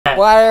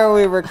Why are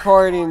we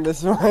recording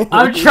this right?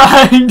 I'm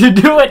trying to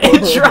do an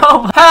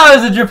intro. How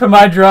is it dripping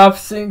my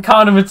drops and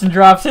condiments and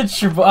drops? It's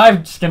your boy.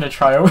 I'm just gonna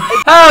try over.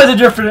 How is it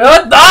dripping?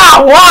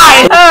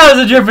 Why? How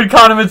is it dripping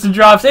condiments and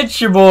drops? It's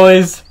your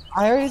boys.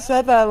 I already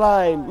said that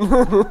line.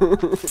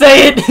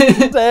 Say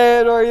it.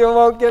 Say it or you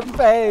won't get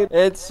paid.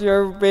 It's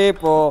your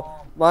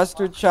people,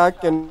 Mustard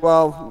Chuck and,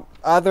 well,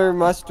 other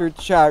Mustard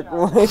Chuck.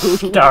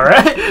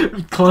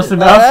 Alright, close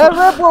enough.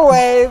 Ripple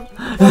Wave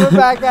coming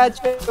back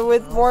at you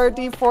with more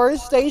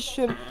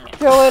deforestation,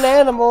 killing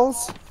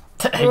animals.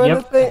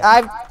 Yep.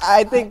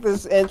 I think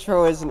this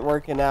intro isn't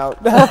working out.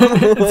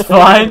 It's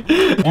fine.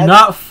 Do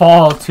not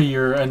fall to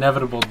your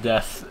inevitable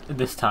death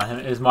this time,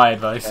 is my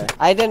advice. Okay.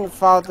 I didn't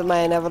fall to my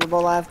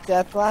inevitable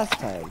death last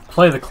time.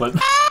 Play the clip.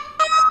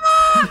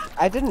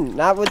 I didn't,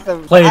 not with the...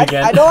 Play it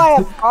again. I know I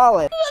have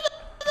fallen.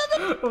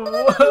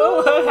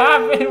 What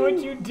happened?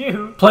 What'd you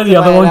do? Play the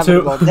other one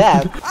too. Oh,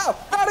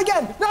 not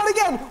again! Not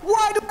again!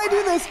 Why do I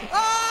do this?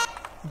 Ah!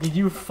 Did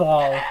you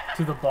fall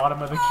to the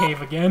bottom of the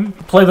cave again?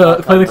 Play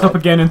the clip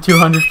again in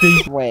 200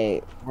 feet.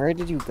 Wait, where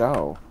did you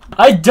go?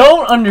 I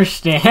don't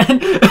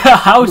understand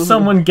how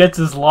someone gets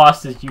as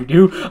lost as you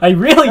do. I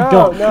really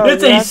don't. No,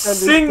 it's a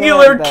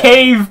singular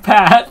cave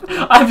path.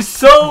 I'm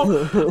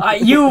so...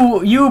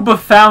 you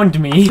befound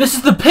me. This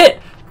is the pit.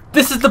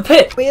 This is the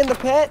pit. We in the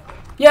pit?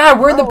 Yeah,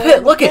 we're in the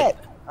pit. Look it.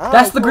 Oh,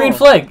 That's the green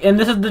flag, and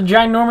this is the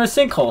ginormous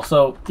sinkhole.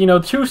 So, you know,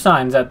 2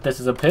 signs that this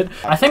is a pit.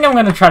 I think I'm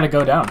gonna try to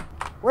go down.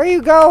 Where are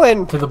you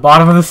going? To the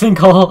bottom of the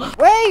sinkhole.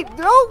 Wait,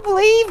 don't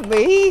leave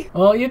me.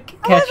 Well, you can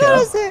catch up.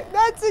 That's it.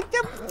 I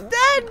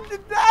don't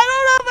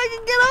know if I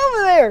can get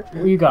over there.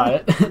 You got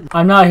it.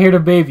 I'm not here to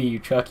baby you,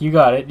 Chuck. You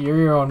got it. You're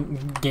your own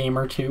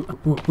gamer too.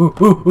 Ooh, ooh,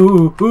 ooh,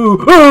 ooh,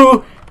 ooh,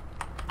 ooh.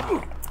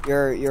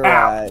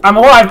 I'm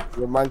alive.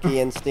 Your monkey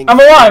instinct. I'm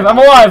alive. I'm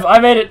alive. I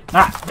made it.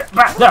 Oh,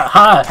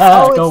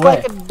 Go it's away.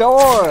 like a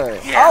door.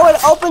 Oh,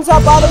 it opens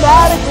up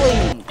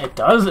automatically. It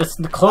does. It's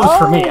closed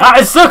for me.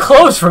 It's still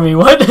closed for me.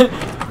 What?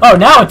 Oh,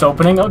 now it's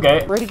opening.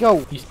 Okay. Where'd he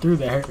go? He's through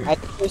there. I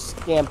just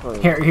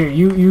scampering. Here.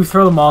 You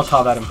throw the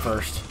Molotov at him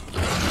first.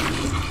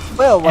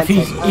 Well, if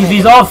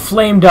he's all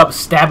flamed up,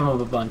 stab him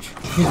with a bunch.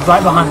 He's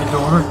right behind the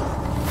door.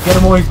 Get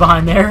him while he's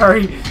behind there.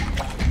 Hurry.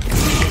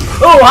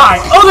 Oh, hi!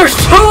 Oh, there's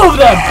 2 of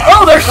them!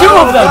 Oh, there's 2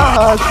 of them!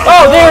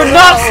 Oh, they're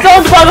not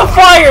stunned by the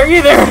fire,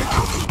 either!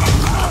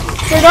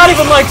 They're not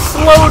even, like,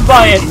 slowed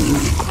by it!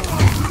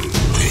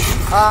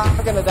 I'm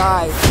gonna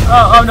die.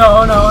 Oh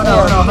no.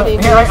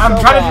 Here, I'm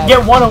trying to get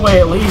one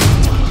away, at least.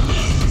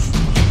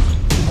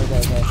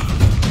 Okay.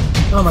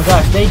 Oh my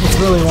gosh, they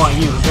just really want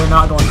you. They're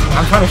not going to.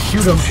 I'm trying to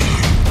shoot them.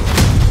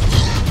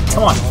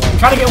 Come on,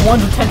 I'm trying to get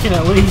one's attention,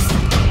 at least.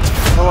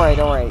 Don't worry.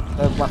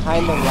 They're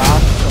behind the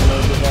rock, so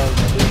maybe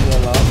they'll leave me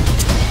alone.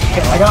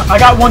 Okay, I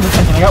got one's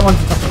attention.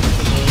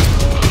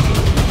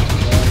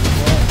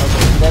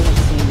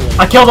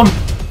 I killed him.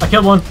 I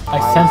killed one.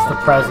 I sense the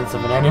presence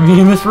of an enemy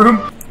in this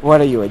room.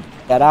 What are you, a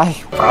Jedi?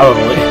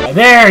 Probably.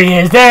 There he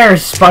is.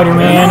 There's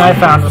Spider-Man. I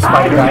found the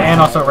spider guy, and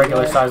also a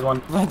regular size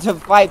one. It's a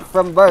fight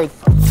from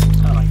birth. Oh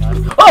my god.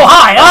 Oh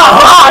hi! Oh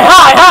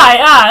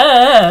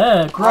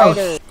hi!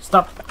 Gross.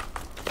 Stop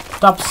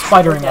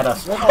spidering at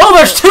us. Oh,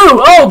 there's 2!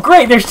 Oh,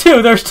 great, there's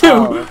 2!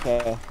 Oh,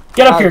 okay.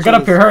 Get up here,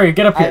 hurry,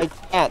 get up here. I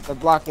can't, they're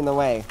blocking the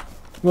way.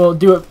 Well,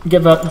 do it,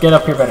 get up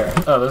here better.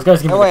 Oh, those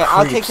guys give me the creeps.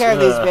 I'll take care of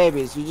these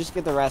babies, you just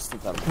get the rest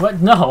of them. What?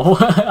 No,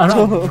 I'm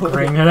not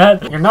agreeing to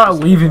that. You're not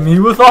leaving me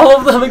with all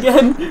of them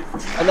again?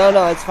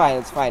 No, it's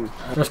fine.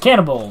 There's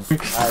cannibals.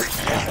 Okay.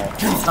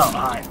 Oh,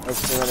 hi.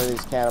 Let's get rid of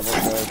these cannibals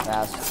really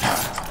fast.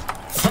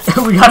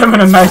 We got him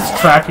in a nice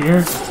trap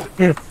here.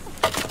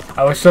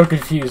 I was so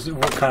confused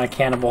what kind of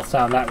cannibal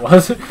sound that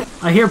was.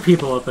 I hear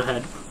people up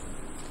ahead.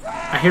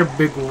 I hear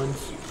big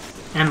ones.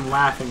 And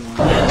laughing ones.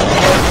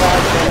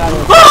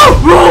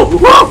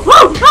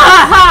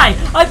 Hi!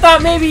 I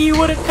thought maybe you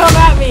wouldn't come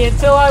at me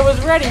until I was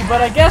ready, but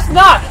I guess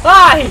not!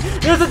 Hi!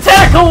 There's a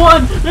tentacle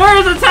one! There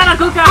is a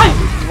tentacle guy!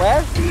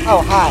 Where?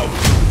 Oh, hi.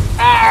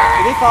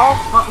 Did he fall?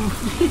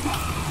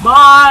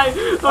 Bye!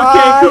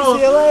 Okay, cool.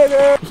 See you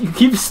later! You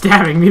keep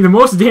stabbing me. The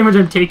most damage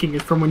I'm taking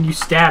is from when you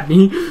stab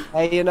me.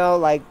 Hey, you know,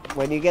 like,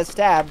 when you get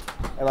stabbed.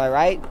 Am I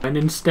right? When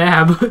in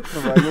stab.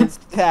 When you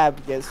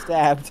stab, get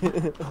stabbed.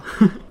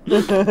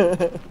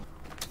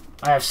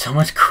 I have so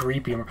much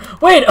creepy...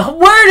 Wait,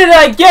 where did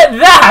I get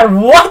that?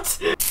 What?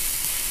 Do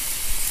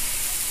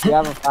you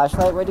have a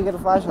flashlight? Where'd you get a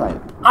flashlight?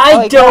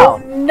 I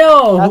don't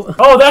know.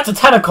 Oh, that's a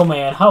tentacle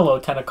man. Hello,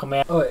 tentacle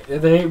man. Oh, wait,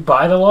 did they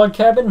buy the log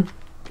cabin?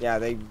 Yeah,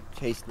 they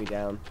chased me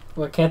down.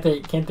 What, can't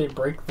they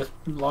break the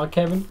log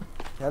cabin?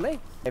 Can they?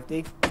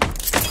 50?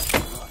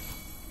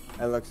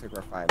 It looks like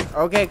we're fine.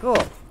 Okay,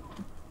 cool.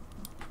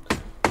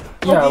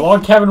 Yeah, our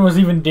log cabin was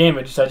even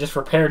damaged. I just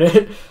repaired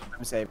it.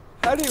 I'm safe.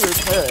 How do you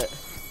repair it?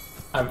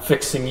 I'm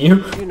fixing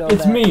you. You know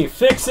it's that. me,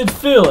 Fix It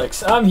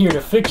Felix. I'm here to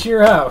fix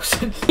your house.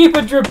 Keep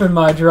it dripping,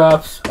 my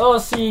drops. I'll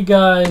see you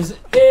guys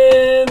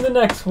in the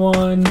next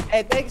one.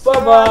 Hey, thanks Bye-bye.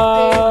 for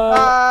watching.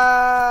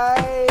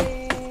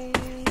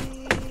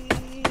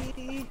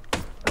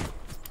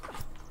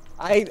 Bye.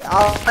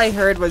 All I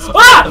heard was.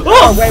 Ah!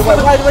 Oh! Wait,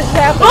 what's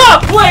happening?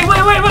 Ah! Wait!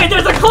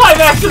 There's a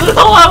climax to this.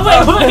 Hold on,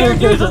 wait! Here,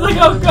 dude, there's like,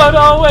 oh god,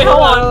 oh wait,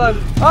 hold on.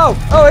 Oh,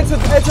 it's a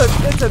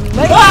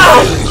lake.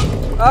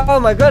 Ah! Oh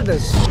my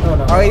goodness. Oh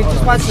no. Oh, he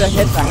just wants to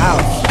hit the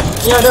house.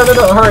 Yeah, no,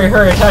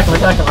 hurry, attack him.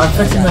 I'm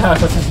fixing the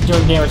house. That's just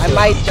doing damage. I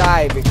might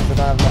die because I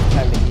don't have enough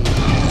time to eat.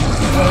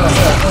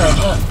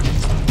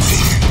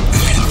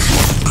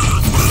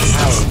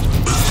 Ouch.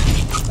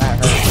 That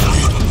hurt.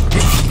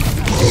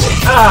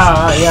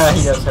 Ah, yeah,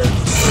 he does hurt.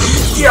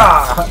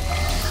 Yeah!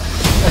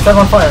 I set him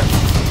on fire.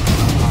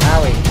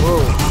 Owie,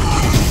 woo.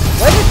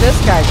 Where did this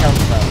guy come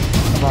from?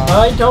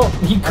 I don't.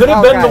 He could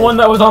have been the one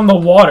that was on the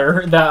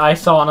water that I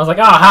saw, and I was like,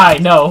 ah, hi,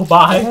 no,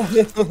 bye.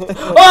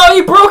 Oh,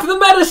 he broke the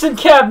medicine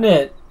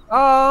cabinet!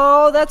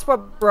 Oh, that's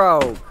what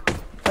broke.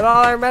 And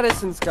all our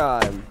medicine's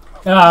gone.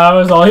 Ah, that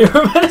was all your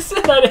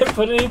medicine. I didn't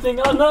put anything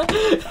on that.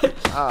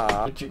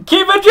 Keep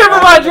it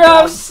dripping, my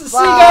drops! See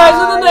you guys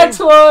in the next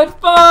one!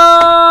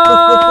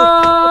 Bye!